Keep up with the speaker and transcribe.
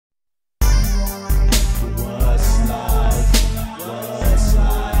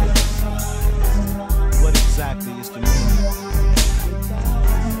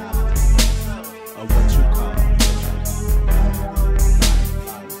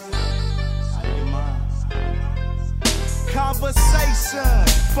education.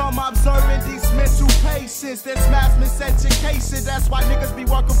 From observing these mental patients, there's mass miseducation. That's why niggas be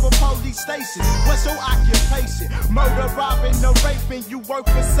working for police stations. What's your occupation? Murder, robbing, or raping. You work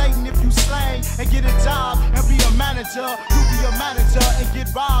for Satan if you slang and get a job and be a manager. You be a manager and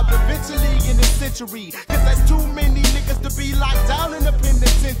get robbed eventually in the century. Cause there's too many niggas to be locked down in the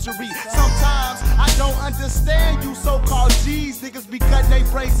penitentiary. Sometimes I don't understand you so-called G's. Niggas be cutting they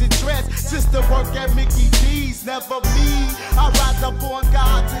braids and dreads just to work at Mickey D's. Never me. I rise up on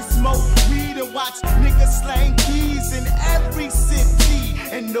God and smoke weed and watch niggas slang keys in every city.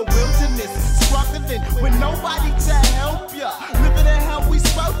 In the wilderness, struggling with nobody to help ya. Living in hell we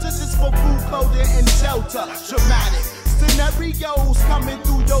swelter just for food, clothing, and shelter. Dramatic scenarios coming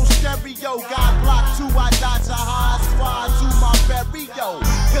through your stereo. God block 2, I dodge a Jihad Squad to my burial.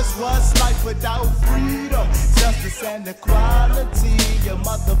 Cause what's life without freedom? Justice and equality. You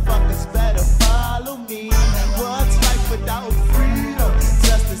motherfuckers better follow me. What's life without freedom?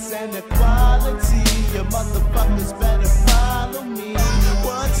 Justice and equality. You motherfuckers better follow me.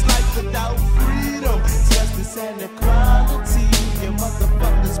 What's life without freedom? Justice and equality. You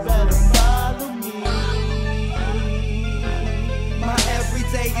motherfuckers better follow me. My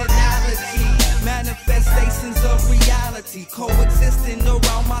everyday analogy, manifestations of reality, coexisting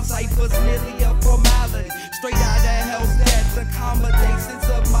around my ciphers, nearly a formality. Straight out of hell's debts, accommodations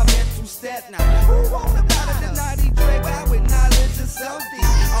of my mental state. Now, who won't about it? The naughty Dre out with knowledge and self-deed.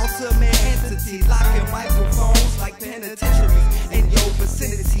 Ultimate entity, locking microphones like penitentiaries in your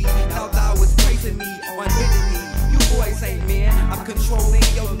vicinity. Now thou is praising me on hitting me. You boys ain't men, I'm controlling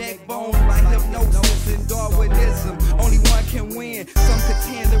your neck bone by hypnosis and Darwinism. Only one can win. Some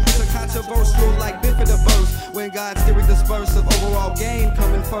contend there is a controversial like Bifidiverse. When God's theory disperse of overall game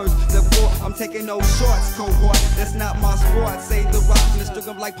coming first. Therefore, I'm taking no shorts, cohort. That's not my sport. Say the rock and stir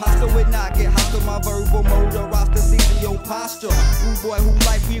up like pasta with not get hostile. My verbal motor roster season your posture. Ooh boy, who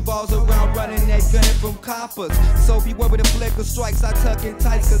like revolves around running that gunning from coppers. So beware with the flicker strikes. I tuck in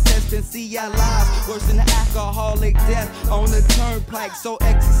tight, contesting CI lives. Worse than the alcoholic death on the turnpike. So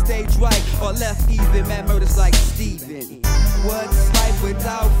exit stage right or left even. Man, murders like Steven. What's life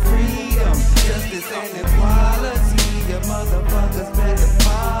without freedom? Justice and equality. You motherfuckers better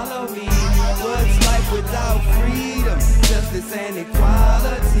follow me. What's life without freedom? Justice and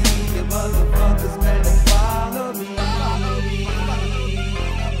equality. You motherfuckers better follow me.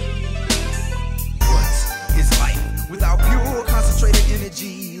 What is life without pure concentrated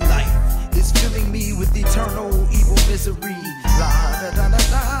energy? Life is filling me with eternal evil misery. La da da da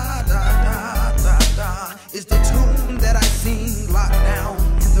da da da da is the tune that I sing locked down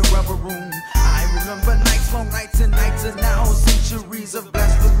in the rubber room. I remember nights, long nights and nights, and now centuries of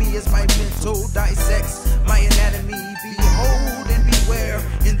blasphemy as my mental dissects my anatomy. Behold and beware,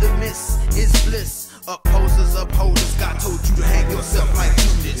 in the midst is bliss. Upholders, upholders, God told you to hang yourself like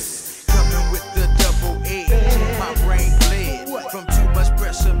Judas. Coming with the double edge, my brain bled from too much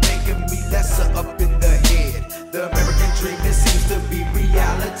pressure, making me lesser up in the head. The American dream, it seems to be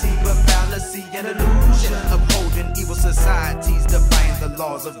reality, but fallacy and illusion. Upholding evil societies, defying the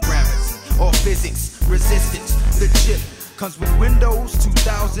laws of gravity or physics, resistance. The chip comes with Windows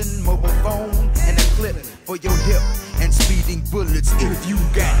 2000, mobile phone, and a clip for your hip, and speeding bullets if you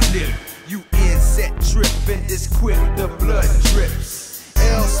got lip. You inset tripping this quick, the blood drips.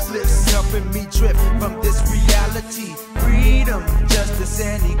 L splits helping me drip from this reality. Freedom, justice,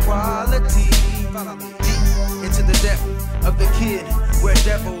 and equality. Deep into the depth of the kid, where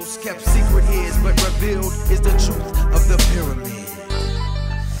devils kept secret his, but revealed is the truth of the pyramid.